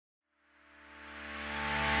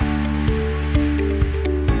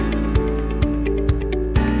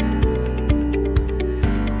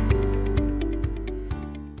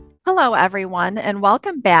Hello, everyone, and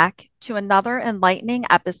welcome back to another enlightening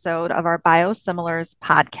episode of our Biosimilars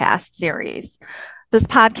podcast series. This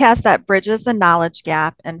podcast that bridges the knowledge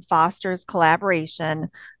gap and fosters collaboration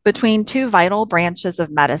between two vital branches of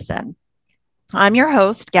medicine. I'm your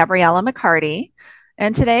host, Gabriella McCarty,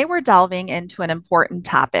 and today we're delving into an important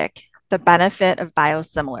topic, the benefit of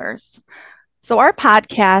biosimilars. So, our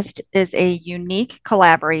podcast is a unique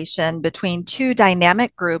collaboration between two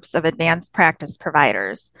dynamic groups of advanced practice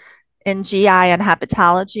providers. In GI and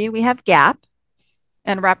hepatology, we have GAP,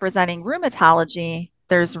 and representing rheumatology,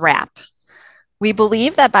 there's RAP. We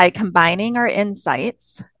believe that by combining our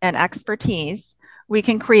insights and expertise, we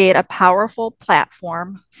can create a powerful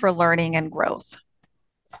platform for learning and growth.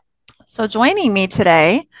 So, joining me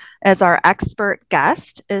today as our expert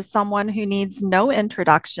guest is someone who needs no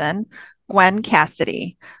introduction, Gwen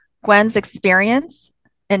Cassidy. Gwen's experience,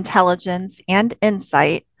 intelligence, and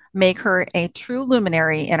insight make her a true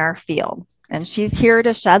luminary in our field. And she's here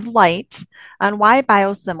to shed light on why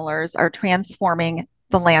biosimilars are transforming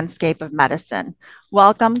the landscape of medicine.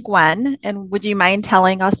 Welcome, Gwen. And would you mind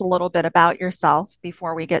telling us a little bit about yourself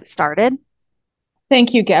before we get started?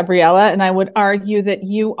 Thank you, Gabriella. And I would argue that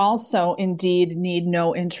you also indeed need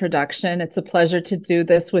no introduction. It's a pleasure to do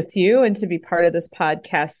this with you and to be part of this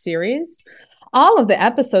podcast series. All of the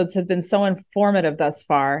episodes have been so informative thus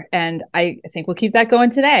far, and I think we'll keep that going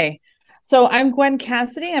today. So I'm Gwen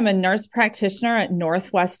Cassidy. I'm a nurse practitioner at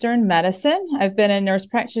Northwestern Medicine. I've been a nurse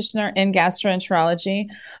practitioner in gastroenterology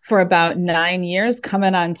for about 9 years,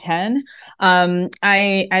 coming on 10.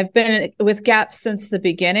 I've been with GAP since the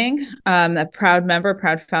beginning. A proud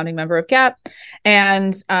founding member of GAP,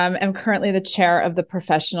 and am currently the chair of the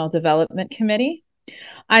Professional Development Committee.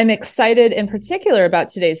 I'm excited in particular about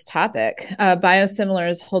today's topic.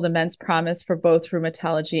 Biosimilars hold immense promise for both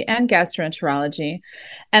rheumatology and gastroenterology,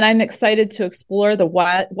 and I'm excited to explore the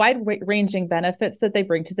wide-ranging benefits that they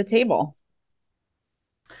bring to the table.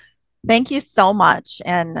 Thank you so much.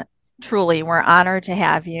 And truly, we're honored to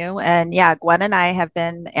have you. And yeah, Gwen and I have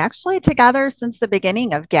been actually together since the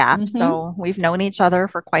beginning of GAP. Mm-hmm. So we've known each other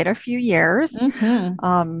for quite a few years.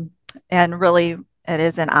 Mm-hmm. And really, it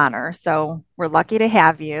is an honor. So we're lucky to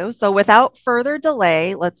have you. So without further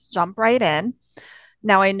delay, let's jump right in.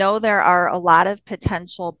 Now, I know there are a lot of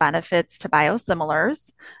potential benefits to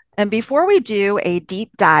biosimilars. And before we do a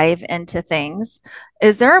deep dive into things,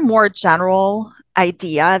 is there a more general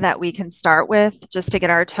idea that we can start with just to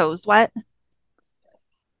get our toes wet?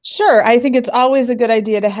 Sure. I think it's always a good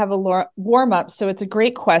idea to have a warm up. So it's a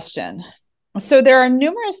great question. So there are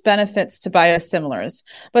numerous benefits to biosimilars,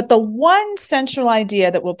 but the one central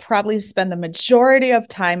idea that we'll probably spend the majority of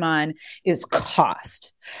time on is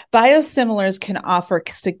cost. Biosimilars can offer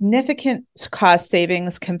significant cost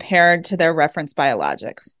savings compared to their reference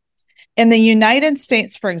biologics. In the United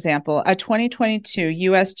States, for example, a 2022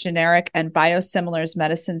 U.S. Generic and Biosimilars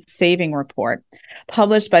Medicine Saving Report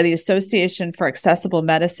published by the Association for Accessible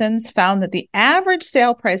Medicines found that the average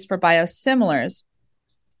sale price for biosimilars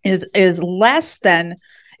is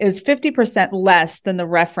 50% less than the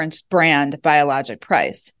reference brand biologic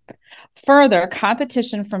price. Further,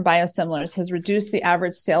 competition from biosimilars has reduced the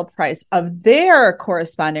average sale price of their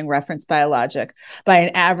corresponding reference biologic by an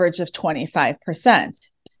average of 25%.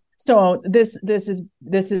 So this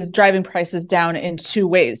is driving prices down in two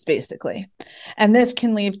ways, basically. And this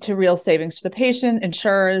can lead to real savings for the patient,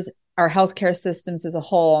 insurers, our healthcare systems as a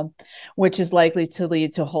whole, which is likely to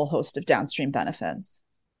lead to a whole host of downstream benefits.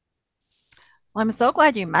 Well, I'm so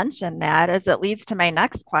glad you mentioned that, as it leads to my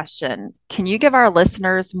next question. Can you give our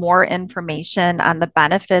listeners more information on the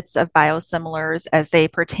benefits of biosimilars as they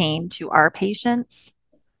pertain to our patients?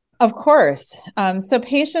 Of course. So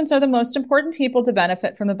patients are the most important people to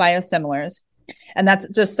benefit from the biosimilars, and that's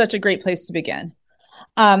just such a great place to begin.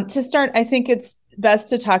 To start, I think it's best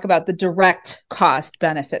to talk about the direct cost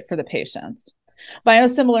benefit for the patients.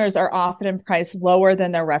 Biosimilars are often priced lower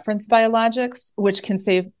than their reference biologics, which can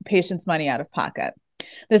save patients money out of pocket.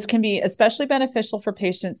 This can be especially beneficial for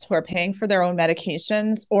patients who are paying for their own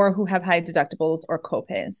medications or who have high deductibles or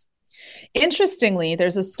copays. Interestingly,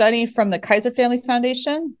 there's a study from the Kaiser Family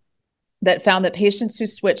Foundation that found that patients who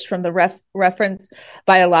switched from the reference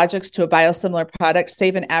biologics to a biosimilar product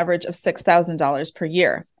save an average of $6,000 per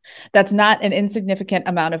year. That's not an insignificant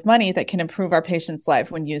amount of money that can improve our patient's life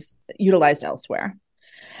when utilized elsewhere.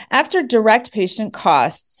 After direct patient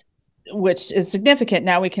costs, which is significant,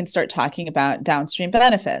 now we can start talking about downstream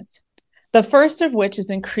benefits. The first of which is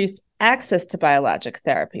increased access to biologic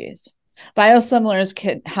therapies. Biosimilars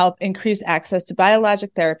can help increase access to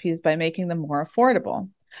biologic therapies by making them more affordable.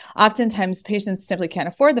 Oftentimes, patients simply can't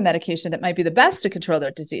afford the medication that might be the best to control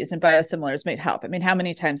their disease, and biosimilars might help. I mean, how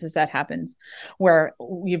many times has that happened where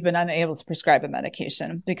you've been unable to prescribe a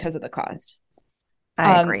medication because of the cost?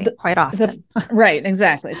 I Um, agree the, quite often. right,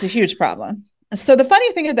 exactly. It's a huge problem. So the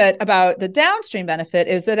funny thing about the downstream benefit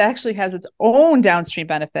is it actually has its own downstream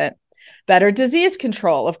benefit, better disease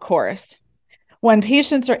control, of course. When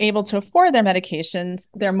patients are able to afford their medications,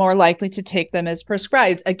 they're more likely to take them as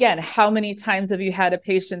prescribed. Again, how many times have you had a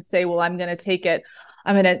patient say, well, I'm going to take it,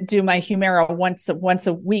 I'm going to do my Humira once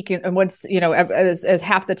a week, and once, as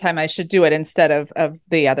half the time I should do it instead of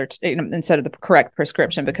the other, instead of the correct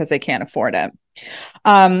prescription because they can't afford it.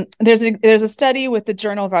 There's a study with the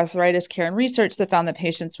Journal of Arthritis Care and Research that found that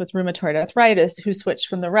patients with rheumatoid arthritis who switched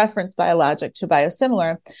from the reference biologic to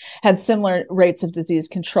biosimilar had similar rates of disease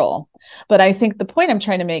control. But I think the point I'm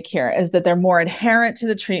trying to make here is that they're more adherent to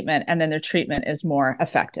the treatment, and then their treatment is more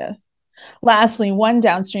effective. Lastly, one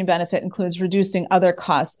downstream benefit includes reducing other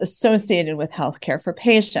costs associated with healthcare for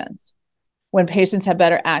patients. When patients have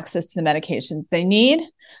better access to the medications they need,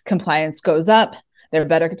 compliance goes up. They're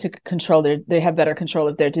better to control they have better control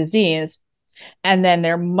of their disease. And then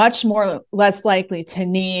they're much less likely to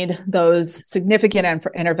need those significant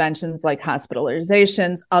interventions like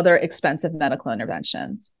hospitalizations, other expensive medical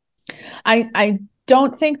interventions. I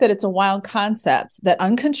don't think that it's a wild concept that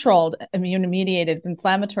uncontrolled immune-mediated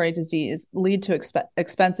inflammatory disease lead to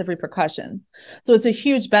expensive repercussions. So it's a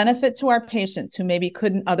huge benefit to our patients who maybe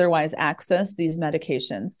couldn't otherwise access these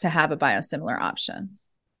medications to have a biosimilar option.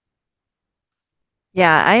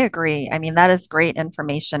 Yeah, I agree. I mean, that is great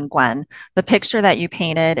information, Gwen. The picture that you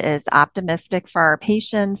painted is optimistic for our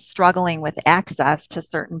patients struggling with access to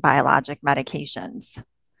certain biologic medications.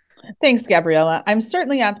 Thanks, Gabriella. I'm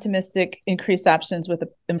certainly optimistic increased options with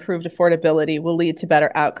improved affordability will lead to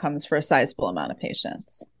better outcomes for a sizable amount of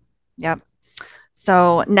patients. Yep.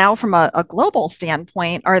 So now from a global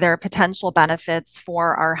standpoint, are there potential benefits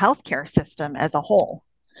for our healthcare system as a whole?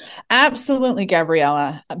 Absolutely,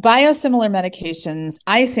 Gabriella. Biosimilar medications,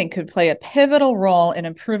 I think, could play a pivotal role in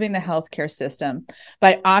improving the healthcare system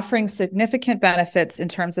by offering significant benefits in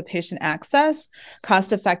terms of patient access,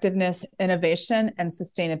 cost effectiveness, innovation, and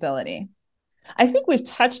sustainability. I think we've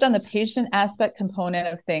touched on the patient aspect component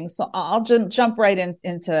of things, so I'll jump right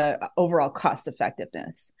into overall cost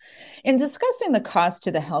effectiveness. In discussing the cost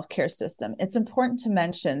to the healthcare system, it's important to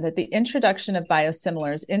mention that the introduction of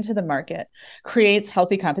biosimilars into the market creates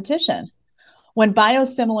healthy competition. When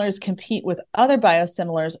biosimilars compete with other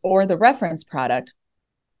biosimilars or the reference product,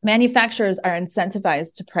 manufacturers are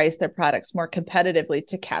incentivized to price their products more competitively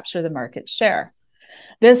to capture the market share.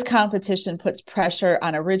 This competition puts pressure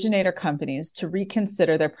on originator companies to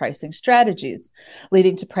reconsider their pricing strategies,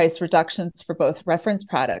 leading to price reductions for both reference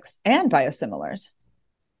products and biosimilars.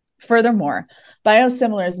 Furthermore,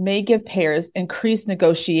 biosimilars may give payers increased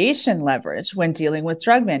negotiation leverage when dealing with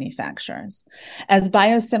drug manufacturers. As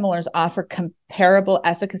biosimilars offer comparable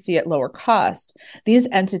efficacy at lower cost, these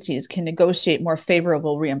entities can negotiate more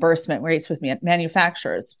favorable reimbursement rates with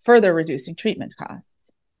manufacturers, further reducing treatment costs.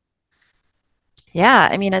 Yeah,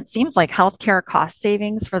 I mean, it seems like healthcare cost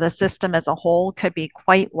savings for the system as a whole could be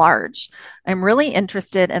quite large. I'm really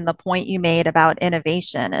interested in the point you made about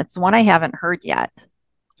innovation. It's one I haven't heard yet.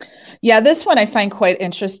 Yeah, this one I find quite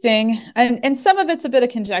interesting. And some of it's a bit of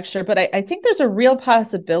conjecture, but I think there's a real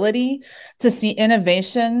possibility to see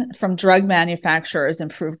innovation from drug manufacturers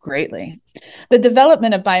improve greatly. The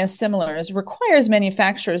development of biosimilars requires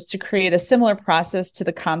manufacturers to create a similar process to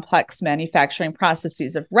the complex manufacturing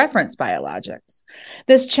processes of reference biologics.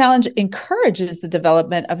 This challenge encourages the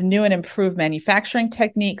development of new and improved manufacturing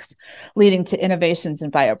techniques, leading to innovations in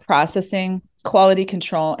bioprocessing, quality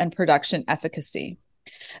control, and production efficacy.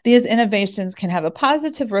 These innovations can have a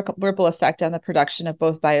positive ripple effect on the production of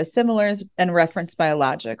both biosimilars and reference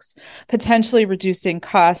biologics, potentially reducing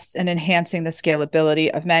costs and enhancing the scalability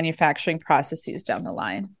of manufacturing processes down the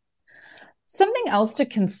line. Something else to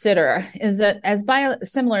consider is that as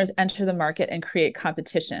biosimilars enter the market and create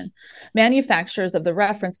competition, manufacturers of the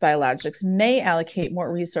reference biologics may allocate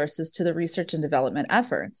more resources to the research and development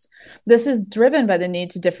efforts. This is driven by the need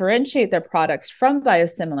to differentiate their products from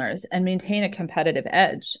biosimilars and maintain a competitive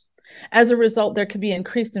edge. As a result, there could be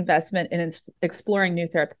increased investment in exploring new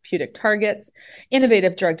therapeutic targets,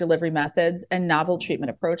 innovative drug delivery methods, and novel treatment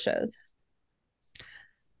approaches.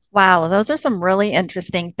 Wow, those are some really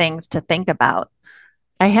interesting things to think about.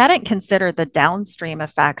 I hadn't considered the downstream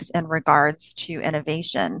effects in regards to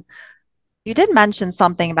innovation. You did mention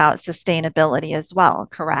something about sustainability as well,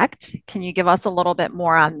 correct? Can you give us a little bit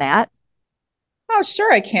more on that? Oh,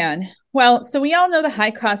 sure, I can. Well, so we all know the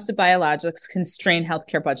high cost of biologics constrain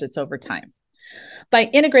healthcare budgets over time. By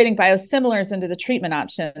integrating biosimilars into the treatment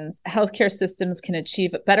options, healthcare systems can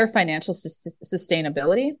achieve better financial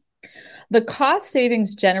sustainability. The cost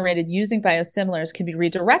savings generated using biosimilars can be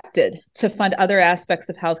redirected to fund other aspects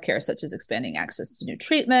of healthcare, such as expanding access to new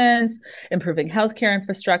treatments, improving healthcare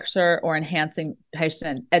infrastructure, or enhancing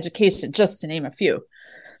patient education, just to name a few.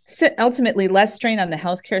 Ultimately, less strain on the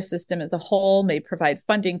healthcare system as a whole may provide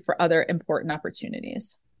funding for other important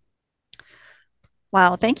opportunities.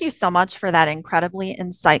 Wow, thank you so much for that incredibly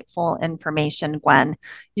insightful information, Gwen.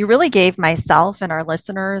 You really gave myself and our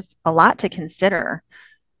listeners a lot to consider.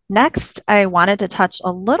 Next, I wanted to touch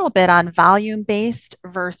a little bit on volume-based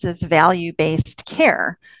versus value-based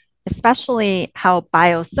care, especially how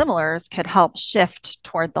biosimilars could help shift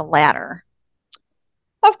toward the latter.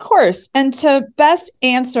 Of course. And to best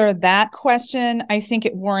answer that question, I think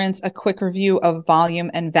it warrants a quick review of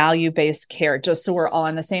volume and value based care, just so we're all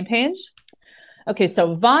on the same page. Okay,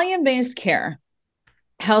 so volume based care.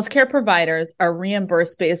 Healthcare providers are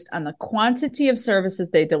reimbursed based on the quantity of services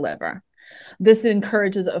they deliver. This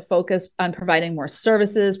encourages a focus on providing more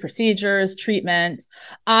services, procedures, treatment,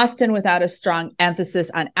 often without a strong emphasis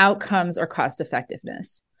on outcomes or cost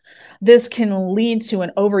effectiveness. This can lead to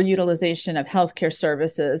an overutilization of healthcare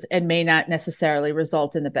services and may not necessarily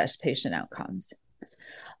result in the best patient outcomes.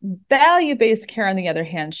 Value-based care, on the other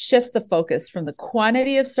hand, shifts the focus from the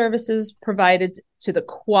quantity of services provided to the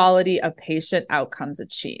quality of patient outcomes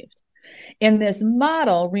achieved. In this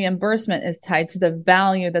model, reimbursement is tied to the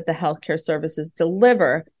value that the healthcare services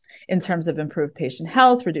deliver in terms of improved patient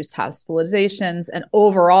health, reduced hospitalizations, and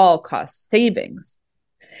overall cost savings.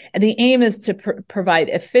 And the aim is to provide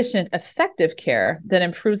efficient, effective care that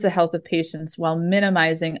improves the health of patients while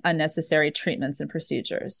minimizing unnecessary treatments and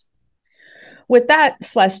procedures. With that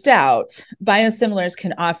fleshed out, biosimilars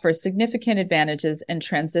can offer significant advantages in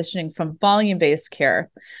transitioning from volume-based care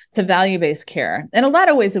to value-based care in a lot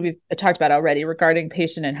of ways that we've talked about already regarding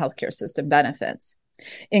patient and healthcare system benefits.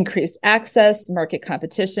 Increased access, market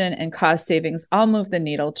competition, and cost savings all move the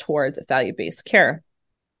needle towards value-based care.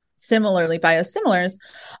 Similarly, biosimilars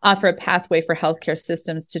offer a pathway for healthcare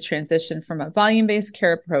systems to transition from a volume-based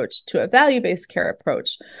care approach to a value-based care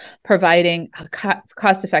approach, providing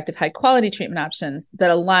cost-effective, high-quality treatment options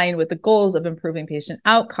that align with the goals of improving patient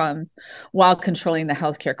outcomes while controlling the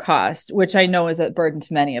healthcare cost, which I know is a burden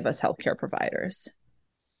to many of us healthcare providers.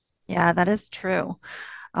 Yeah, that is true.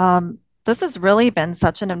 This has really been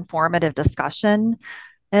such an informative discussion.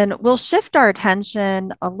 And we'll shift our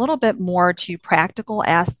attention a little bit more to practical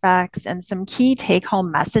aspects and some key take home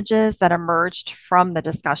messages that emerged from the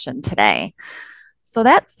discussion today. So,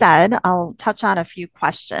 that said, I'll touch on a few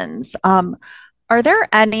questions. Are there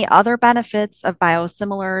any other benefits of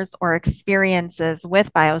biosimilars or experiences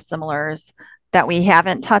with biosimilars that we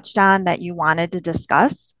haven't touched on that you wanted to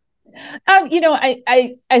discuss? I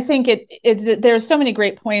think there's so many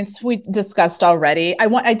great points we discussed already.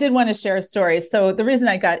 I did want to share a story. So the reason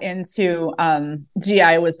I got into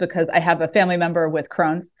GI was because I have a family member with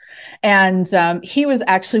Crohn's, and he was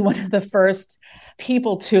actually one of the first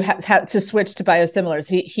people to have to switch to biosimilars.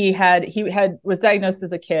 He was diagnosed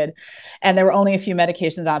as a kid, and there were only a few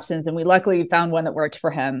medications options, and we luckily found one that worked for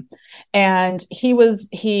him. And he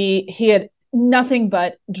had nothing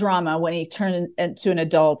but drama when he turned into an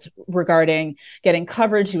adult regarding getting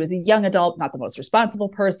coverage. He was a young adult, not the most responsible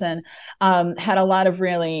person, had a lot of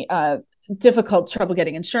really difficult trouble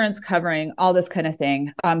getting insurance covering, all this kind of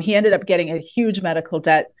thing. He ended up getting a huge medical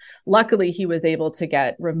debt. Luckily, he was able to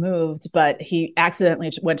get removed, but he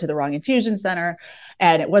accidentally went to the wrong infusion center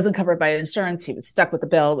and it wasn't covered by insurance. He was stuck with the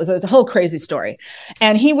bill. It was a whole crazy story.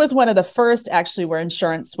 And he was one of the first actually where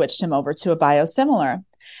insurance switched him over to a biosimilar.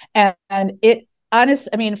 And it I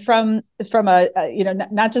mean, from a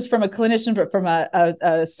not just from a clinician, but from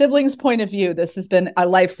a sibling's point of view, this has been a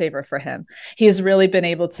lifesaver for him. He's really been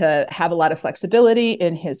able to have a lot of flexibility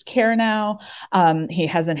in his care now. He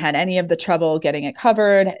hasn't had any of the trouble getting it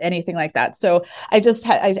covered, anything like that. So I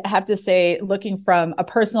have to say, looking from a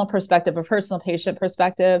personal perspective, a personal patient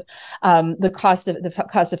perspective, the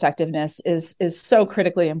cost effectiveness is so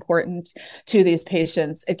critically important to these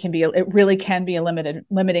patients. It really can be a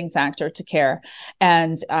limiting factor to care.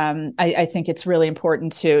 And I think it's really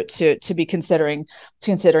important to be considering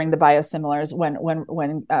the biosimilars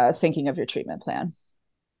when thinking of your treatment plan.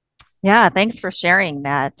 Yeah, thanks for sharing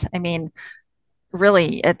that. I mean,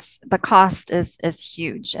 really, it's the cost is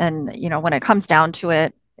huge, and when it comes down to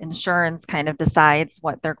it, insurance kind of decides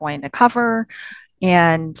what they're going to cover,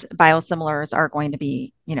 and biosimilars are going to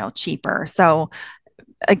be cheaper. So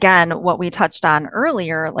again, what we touched on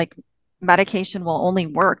earlier, like medication will only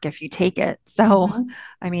work if you take it. So, Mm-hmm.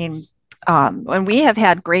 I mean, And we have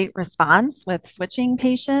had great response with switching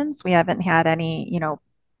patients. We haven't had any,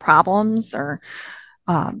 problems or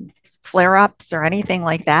um, flare ups or anything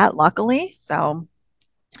like that, luckily. So,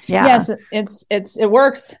 yeah. Yes, it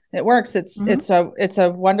works. It works. Mhm. It's a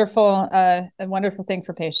wonderful thing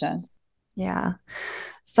for patients. Yeah.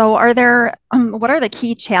 So, what are the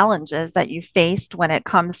key challenges that you faced when it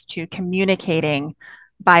comes to communicating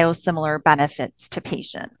biosimilar benefits to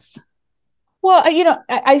patients? Well,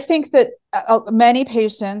 I think that many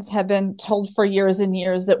patients have been told for years and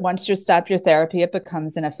years that once you stop your therapy, it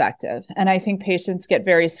becomes ineffective. And I think patients get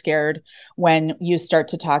very scared when you start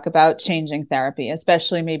to talk about changing therapy,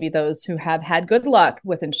 especially maybe those who have had good luck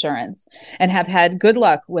with insurance and have had good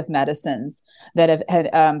luck with medicines that have had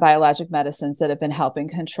biologic medicines that have been helping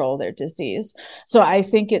control their disease. So I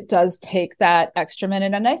think it does take that extra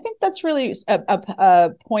minute. And I think that's really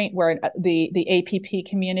a point where the APP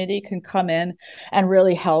community can come in and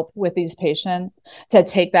really help with these patients to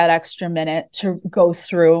take that extra minute to go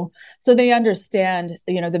through so they understand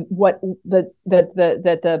the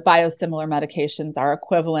biosimilar medications are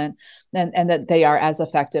equivalent and that they are as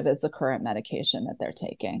effective as the current medication that they're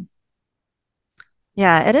taking.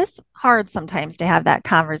 Yeah, it is hard sometimes to have that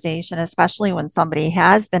conversation, especially when somebody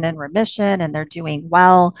has been in remission and they're doing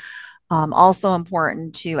well. Also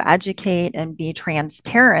important to educate and be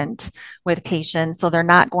transparent with patients so they're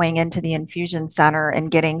not going into the infusion center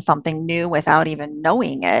and getting something new without even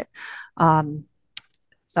knowing it. Um,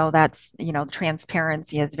 so that's,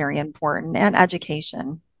 transparency is very important and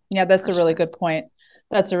education Yeah, that's for a really sure. good point.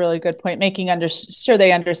 That's a really good point. Making sure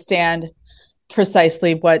they understand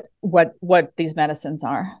precisely what these medicines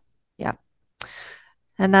are. Yeah.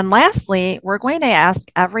 And then lastly, we're going to ask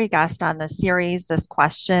every guest on the series this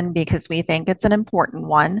question because we think it's an important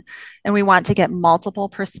one. And we want to get multiple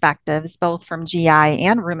perspectives, both from GI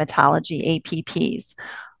and rheumatology APPs.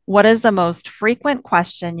 What is the most frequent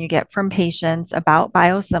question you get from patients about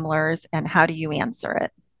biosimilars, and how do you answer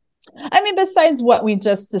it? I mean, besides what we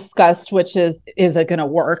just discussed, which is it going to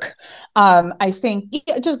work? I think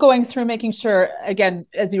just going through, making sure, again,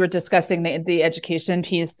 as you were discussing the education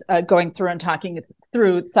piece, going through and talking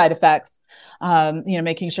through side effects,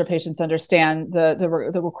 making sure patients understand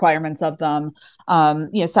the requirements of them.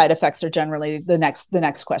 Side effects are generally the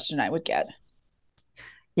next question I would get.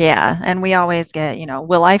 Yeah. And we always get,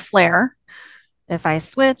 will I flare? If I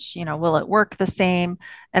switch, will it work the same?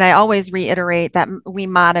 And I always reiterate that we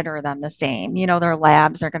monitor them the same. Their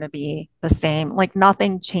labs are going to be the same, like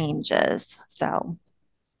nothing changes. So,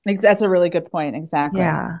 That's a really good point. Exactly.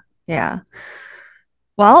 yeah, yeah.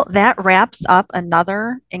 Well, that wraps up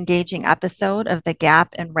another engaging episode of the GAP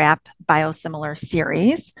and WRAP biosimilar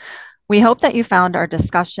series. We hope that you found our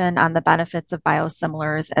discussion on the benefits of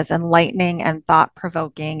biosimilars as enlightening and thought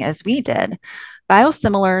provoking as we did.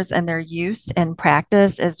 Biosimilars and their use in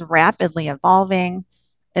practice is rapidly evolving.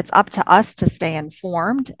 It's up to us to stay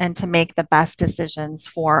informed and to make the best decisions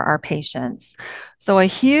for our patients. So, a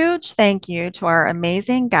huge thank you to our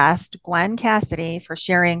amazing guest, Gwen Cassidy, for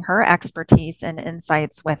sharing her expertise and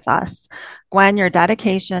insights with us. Gwen, your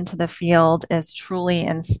dedication to the field is truly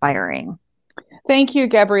inspiring. Thank you,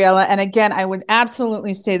 Gabriella. And again, I would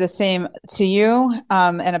absolutely say the same to you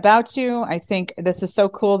and about you. I think this is so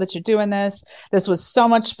cool that you're doing this. This was so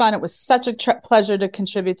much fun. It was such a pleasure to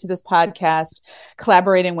contribute to this podcast,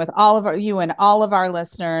 collaborating with you and all of our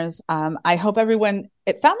listeners. I hope everyone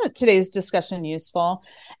found today's discussion useful,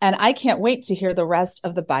 and I can't wait to hear the rest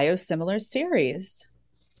of the biosimilar series.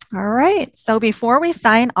 All right. So, before we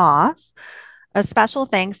sign off, a special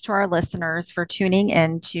thanks to our listeners for tuning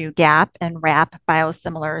in to GAP and WRAP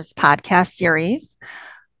Biosimilars podcast series.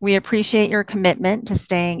 We appreciate your commitment to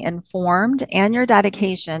staying informed and your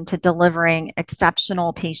dedication to delivering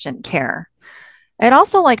exceptional patient care. I'd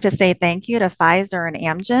also like to say thank you to Pfizer and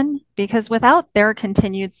Amgen because without their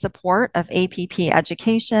continued support of APP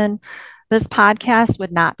education, this podcast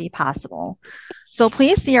would not be possible. So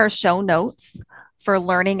please see our show notes for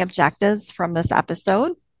learning objectives from this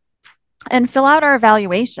episode and fill out our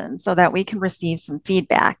evaluation so that we can receive some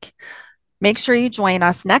feedback. Make sure you join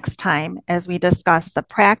us next time as we discuss the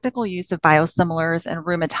practical use of biosimilars in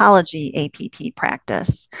rheumatology APP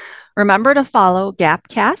practice. Remember to follow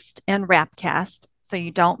GAPcast and WRAPcast so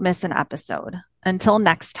you don't miss an episode. Until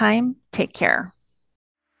next time, take care.